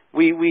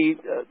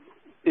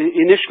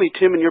 Initially,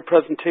 Tim, in your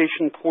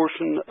presentation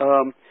portion,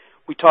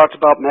 we talked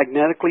about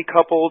magnetically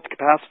coupled,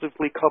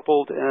 capacitively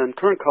coupled, and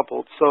current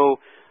coupled. So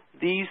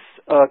these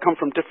come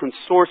from different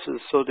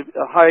sources. So the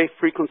high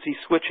frequency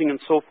switching and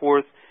so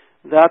forth,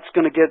 that's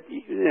going to get,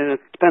 and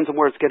it depends on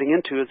where it's getting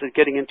into. Is it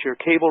getting into your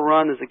cable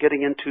run? Is it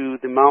getting into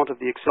the mount of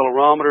the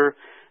accelerometer?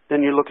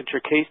 Then you look at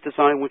your case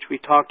design, which we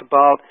talked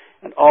about,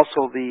 and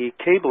also the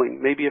cabling.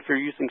 Maybe if you're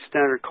using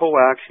standard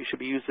coax, you should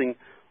be using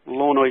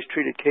low noise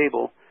treated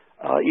cable,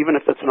 even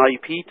if it's an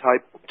IEPE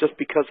type, just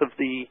because of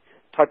the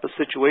type of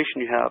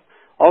situation you have.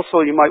 Also,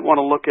 you might want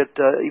to look at,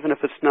 even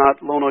if it's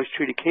not low noise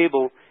treated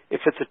cable,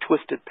 if it's a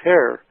twisted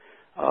pair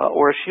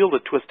or a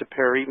shielded twisted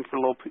pair, even for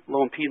low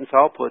impedance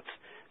outputs,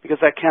 because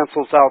that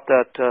cancels out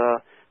that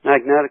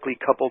magnetically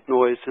coupled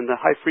noise. And the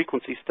high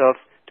frequency stuff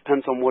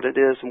depends on what it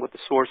is and what the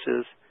source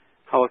is,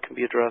 how it can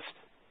be addressed.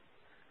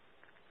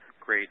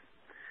 Great.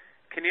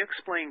 Can you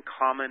explain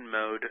common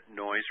mode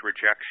noise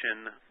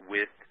rejection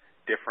with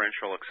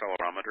differential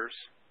accelerometers?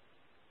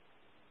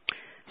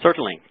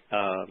 Certainly.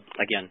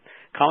 Again,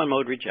 common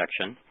mode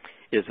rejection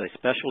is a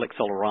special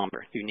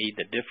accelerometer. You need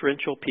the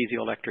differential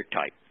piezoelectric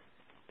type.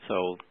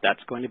 So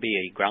that's going to be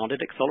a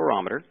grounded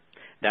accelerometer.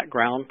 That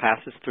ground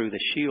passes through the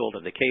shield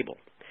of the cable.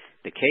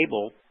 The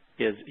cable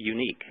is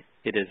unique.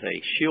 It is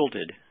a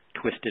shielded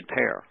twisted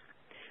pair.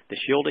 The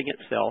shielding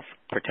itself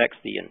protects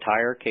the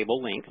entire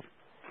cable length.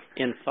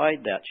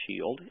 Inside that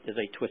shield is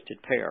a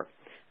twisted pair.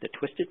 The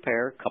twisted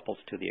pair couples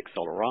to the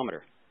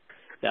accelerometer.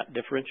 That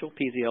differential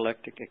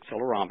piezoelectric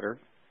accelerometer,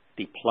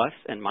 the plus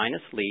and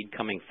minus lead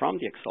coming from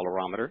the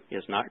accelerometer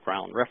is not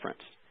ground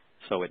reference.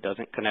 So it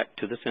doesn't connect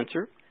to the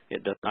sensor.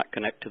 It does not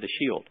connect to the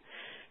shield.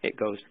 It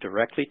goes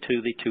directly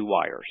to the two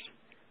wires.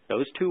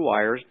 Those two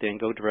wires then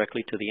go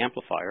directly to the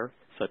amplifier,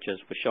 such as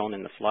was shown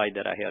in the slide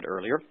that I had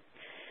earlier.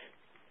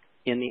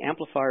 In the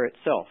amplifier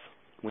itself,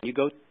 when you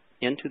go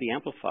into the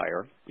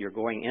amplifier, you're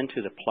going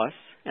into the plus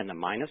and the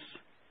minus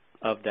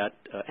of that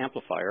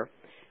amplifier.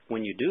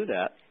 When you do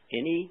that,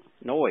 any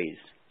noise,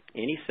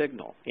 any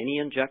signal, any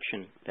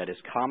injection that is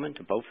common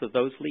to both of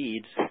those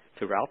leads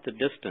throughout the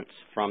distance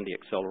from the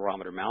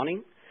accelerometer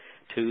mounting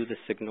to the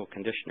signal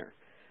conditioner,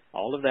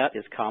 all of that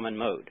is common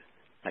mode.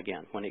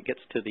 Again, when it gets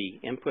to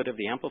the input of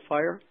the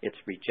amplifier, it's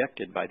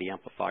rejected by the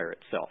amplifier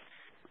itself.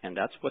 And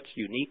that's what's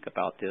unique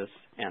about this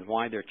and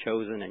why they're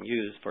chosen and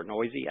used for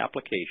noisy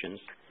applications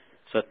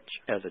such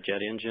as a jet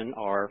engine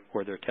or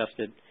where they're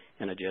tested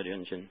in a jet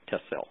engine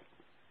test cell.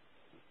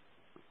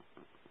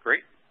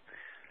 Great.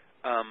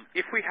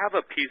 If we have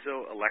a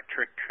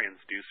piezoelectric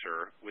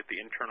transducer with the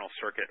internal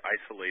circuit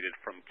isolated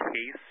from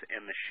case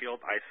and the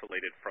shield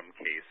isolated from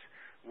case,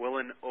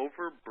 will an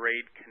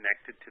overbraid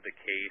connected to the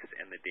case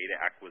and the data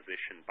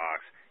acquisition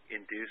box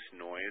induce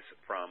noise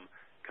from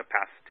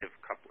capacitive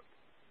coupling?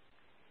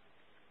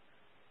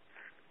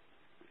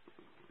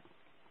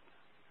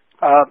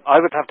 I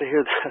would have to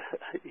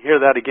hear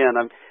that again.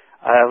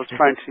 I was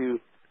trying to.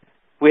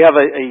 We have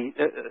a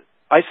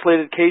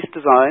isolated case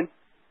design.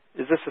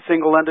 Is this a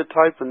single-ended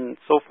type and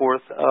so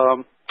forth?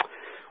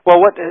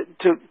 Well,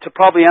 to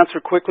probably answer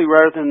quickly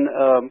rather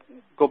than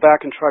go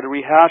back and try to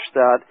rehash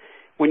that,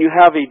 when you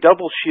have a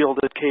double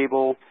shielded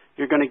cable,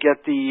 you're going to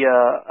get the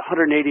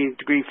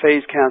 180-degree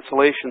phase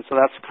cancellation, so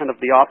that's kind of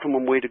the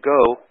optimum way to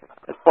go.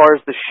 As far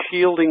as the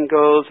shielding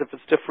goes, if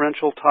it's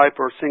differential type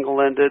or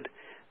single-ended,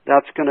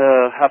 that's going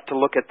to have to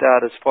look at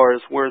that as far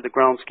as where the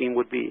ground scheme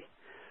would be.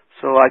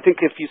 So I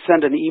think if you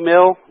send an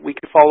email, we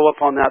can follow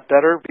up on that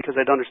better because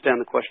I'd understand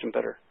the question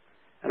better.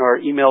 And our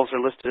emails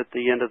are listed at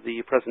the end of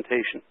the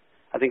presentation.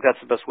 I think that's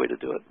the best way to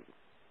do it.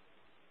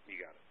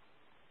 You got it.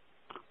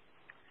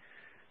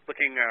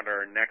 Looking at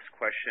our next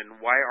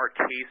question, why are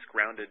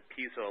case-grounded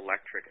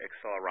piezoelectric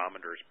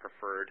accelerometers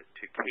preferred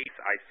to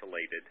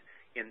case-isolated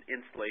in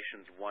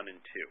installations 1 and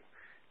 2?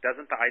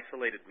 Doesn't the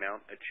isolated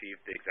mount achieve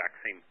the exact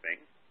same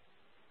thing?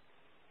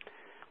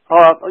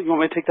 You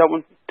want me to take that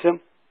one, Tim?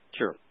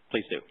 Sure,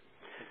 please do.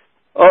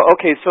 Oh,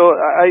 okay, so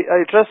I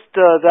addressed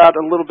that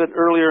a little bit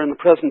earlier in the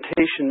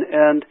presentation,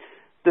 and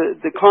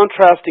the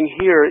contrasting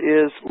here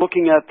is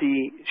looking at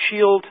the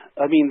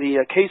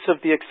the case of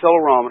the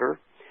accelerometer,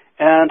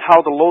 and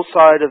how the low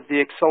side of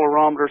the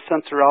accelerometer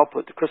sensor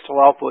output, the crystal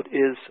output,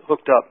 is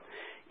hooked up.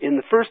 In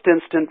the first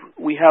instant,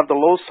 we have the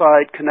low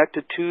side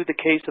connected to the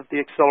case of the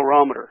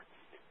accelerometer.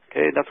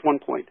 Okay, that's one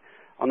point.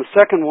 On the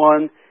second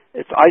one,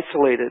 it's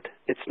isolated.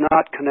 It's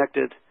not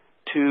connected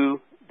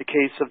to the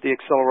case of the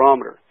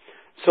accelerometer.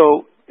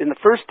 So in the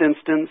first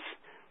instance,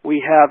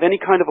 we have any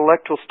kind of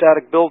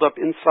electrostatic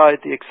buildup inside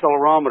the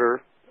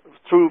accelerometer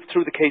through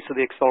the case of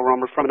the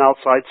accelerometer from an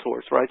outside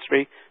source, right?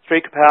 Straight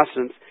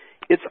capacitance.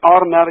 It's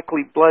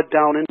automatically bled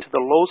down into the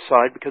low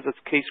side because it's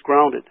case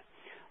grounded.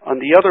 On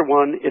the other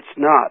one, it's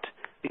not.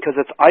 Because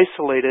it's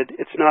isolated,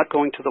 it's not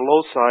going to the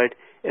low side.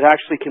 It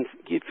actually can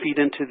feed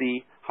into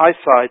the high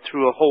side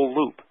through a whole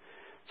loop.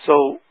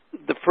 So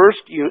the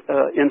first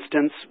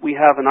instance, we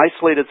have an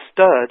isolated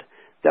stud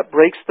that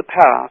breaks the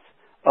path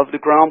of the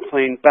ground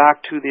plane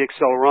back to the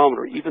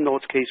accelerometer, even though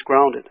it's case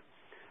grounded.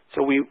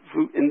 So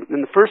in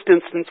the first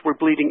instance, we're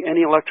bleeding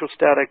any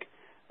electrostatic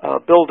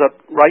buildup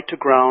right to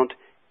ground.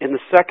 In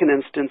the second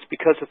instance,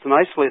 because it's an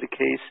isolated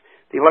case,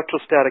 the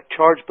electrostatic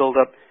charge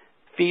buildup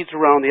feeds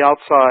around the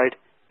outside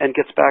and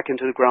gets back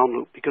into the ground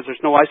loop because there's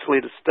no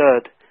isolated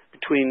stud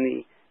between the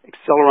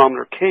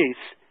accelerometer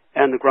case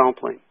and the ground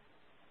plane.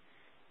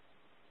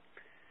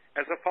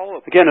 As a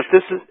follow-up, again, if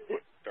this is,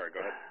 sorry,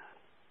 go ahead.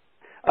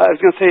 I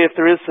was going to say, if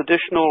there is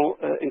additional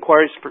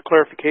inquiries for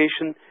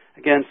clarification,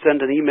 again,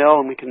 send an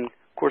email and we can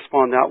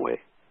correspond that way.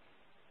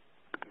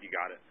 You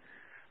got it.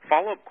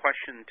 Follow-up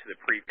question to the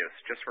previous,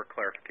 just for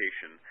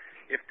clarification.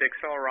 If the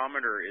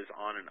accelerometer is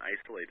on an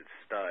isolated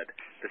stud,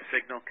 the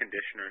signal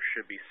conditioner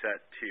should be set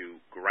to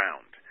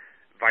ground.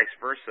 Vice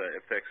versa,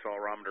 if the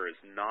accelerometer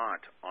is not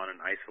on an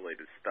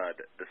isolated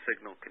stud, the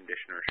signal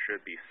conditioner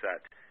should be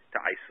set to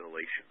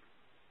isolation.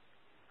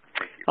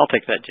 Thank you. I'll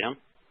take that, Jim.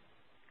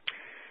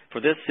 For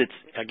this, it's,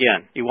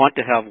 again, you want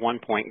to have one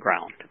point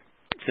ground.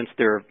 Since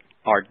there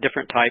are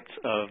different types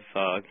of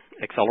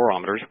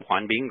accelerometers,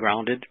 one being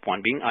grounded,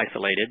 one being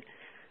isolated,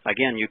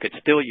 again, you could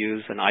still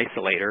use an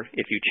isolator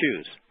if you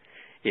choose.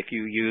 If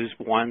you use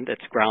one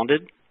that's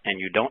grounded and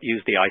you don't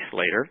use the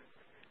isolator,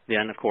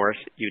 then, of course,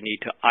 you need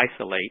to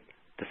isolate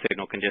the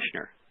signal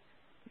conditioner.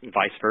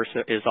 Vice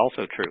versa is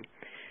also true.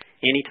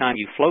 Anytime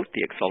you float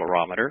the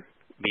accelerometer,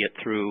 be it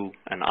through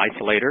an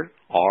isolator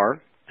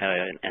or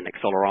an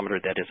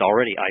accelerometer that is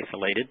already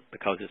isolated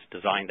because it's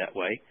designed that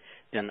way,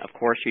 then, of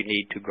course, you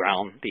need to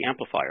ground the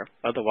amplifier.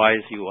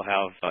 Otherwise, you will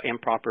have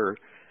improper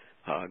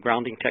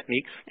grounding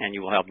techniques and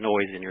you will have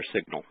noise in your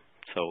signal.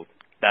 So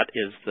that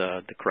is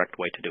the correct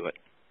way to do it.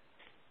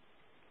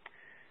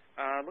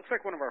 Looks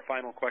like one of our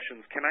final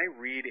questions. Can I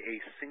read a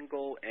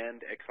single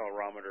end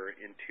accelerometer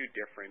in two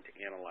different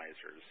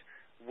analyzers?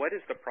 What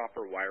is the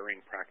proper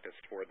wiring practice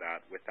for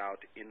that without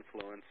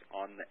influence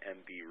on the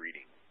MV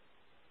reading?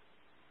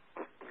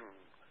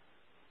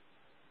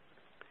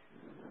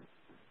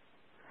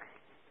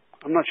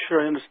 I'm not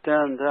sure I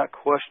understand that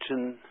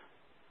question.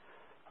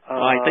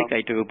 I think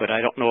I do, but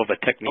I don't know of a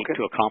technique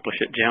to accomplish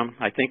it, Jim.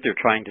 I think they're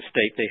trying to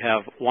state they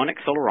have one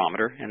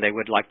accelerometer and they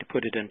would like to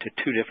put it into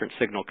two different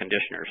signal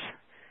conditioners.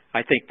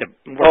 I think the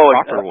more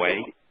proper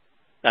way,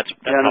 that's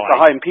how it's a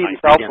high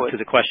impedance output to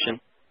the question.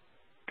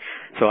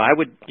 So I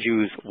would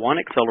use one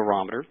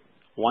accelerometer,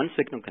 one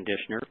signal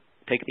conditioner,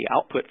 take the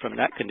output from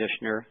that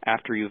conditioner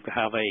after you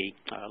have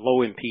a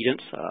low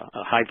impedance,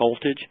 a high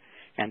voltage,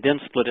 and then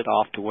split it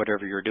off to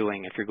whatever you're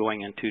doing. If you're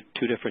going into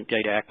two different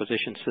data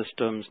acquisition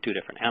systems, two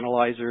different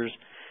analyzers,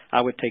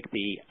 I would take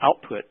the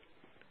output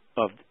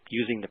of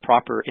using the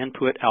proper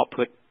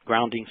input-output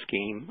grounding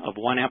scheme of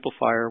one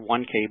amplifier,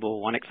 one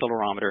cable, one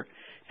accelerometer,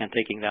 and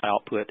taking that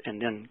output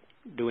and then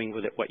doing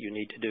with it what you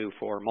need to do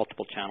for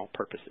multiple channel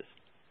purposes.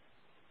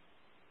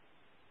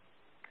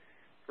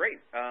 Great.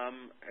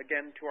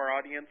 Again, to our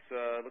audience,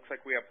 looks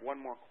like we have one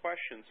more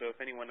question. So if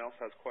anyone else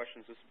has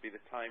questions, this would be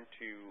the time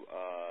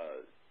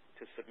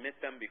to submit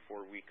them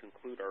before we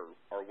conclude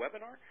our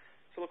webinar.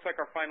 So it looks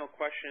like our final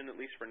question, at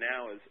least for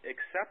now, is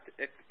except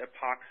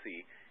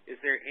epoxy, is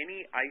there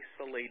any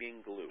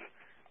isolating glue?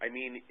 I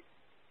mean,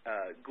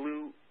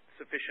 glue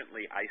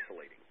sufficiently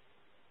isolating.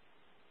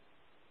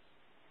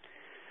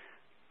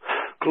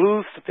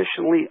 Glue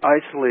sufficiently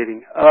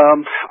isolating.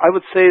 I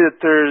would say that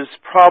there's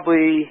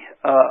probably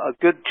a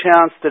good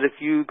chance that if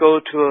you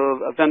go to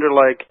a vendor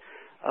like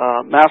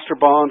Master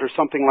Bond or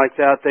something like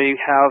that, they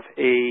have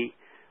a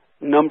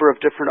number of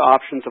different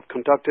options of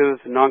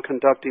conductive and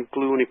non-conductive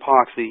glue and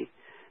epoxy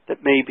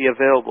that may be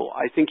available.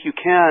 I think you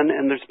can,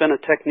 and there's been a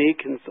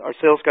technique, and our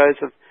sales guys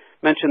have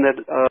mentioned that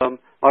a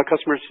lot of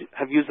customers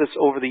have used this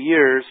over the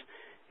years,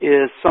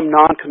 is some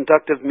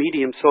non-conductive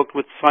medium soaked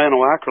with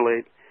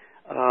cyanoacrylate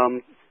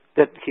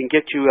that can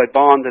get you a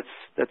bond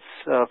that's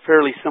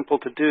fairly simple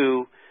to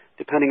do,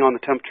 depending on the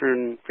temperature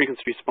and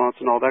frequency response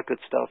and all that good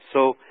stuff.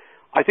 So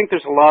I think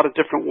there's a lot of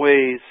different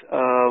ways.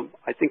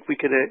 I think we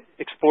could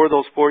explore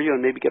those for you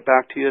and maybe get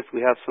back to you if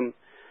we have some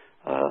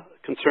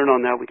concern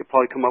on that, we could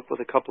probably come up with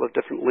a couple of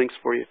different links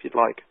for you if you'd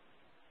like.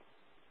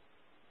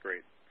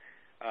 Great.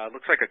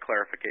 Looks like a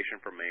clarification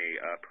from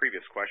a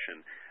previous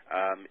question.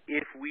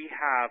 If we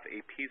have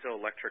a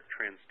piezoelectric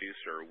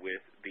transducer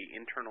with the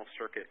internal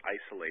circuit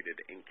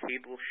isolated and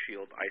cable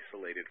shield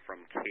isolated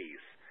from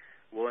case,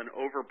 will an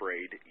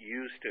overbraid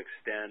used to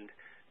extend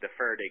the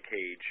Faraday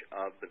cage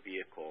of the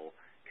vehicle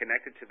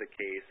connected to the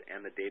case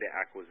and the data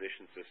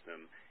acquisition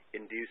system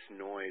induce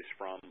noise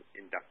from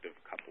inductive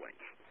coupling?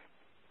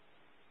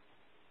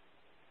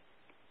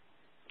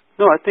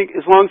 No, I think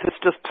as long as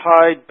it's just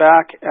tied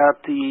back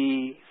at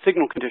the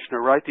signal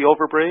conditioner, right, the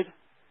overbraid.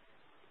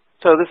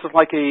 So this is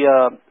like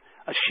a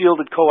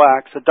shielded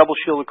coax, a double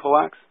shielded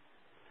coax,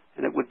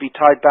 and it would be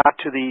tied back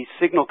to the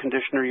signal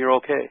conditioner, you're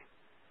okay.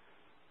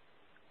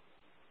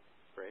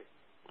 Great.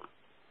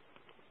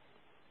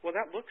 Well,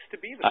 that looks to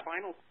be the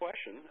final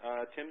question.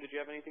 Tim, did you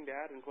have anything to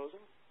add in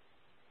closing?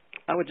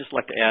 I would just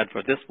like to add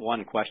for this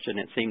one question,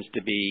 it seems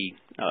to be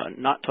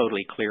not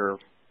totally clear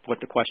what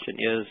the question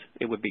is.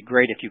 It would be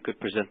great if you could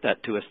present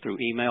that to us through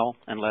email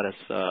and let us,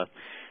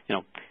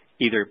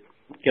 either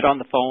get on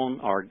the phone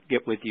or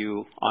get with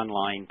you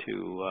online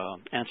to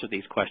answer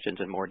these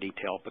questions in more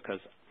detail, because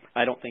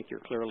I don't think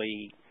you're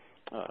clearly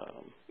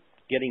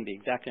getting the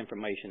exact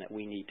information that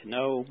we need to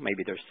know.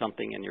 Maybe there's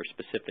something in your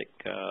specific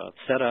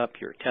setup,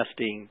 your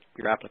testing,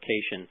 your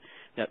application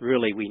that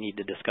really we need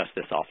to discuss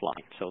this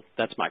offline. So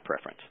that's my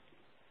preference.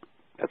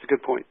 That's a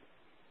good point.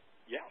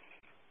 Yeah.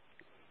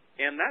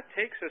 And that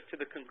takes us to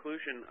the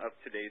conclusion of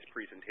today's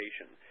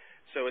presentation.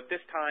 So at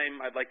this time,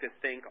 I'd like to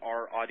thank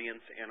our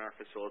audience and our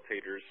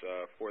facilitators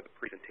for the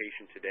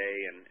presentation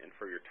today and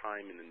for your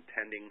time in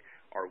attending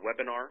our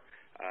webinar.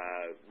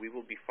 We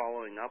will be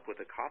following up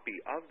with a copy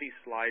of these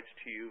slides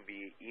to you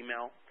via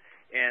email.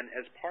 And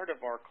as part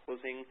of our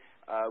closing,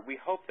 we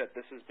hope that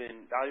this has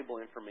been valuable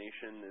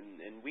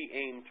information, and we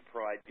aim to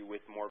provide you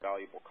with more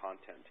valuable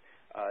content.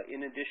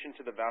 In addition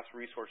to the vast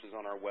resources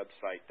on our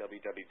website,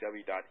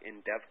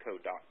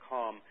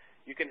 www.indevco.com,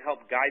 you can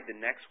help guide the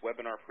next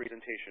webinar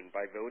presentation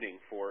by voting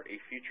for a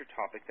future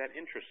topic that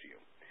interests you.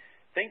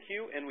 Thank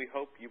you, and we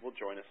hope you will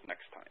join us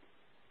next time.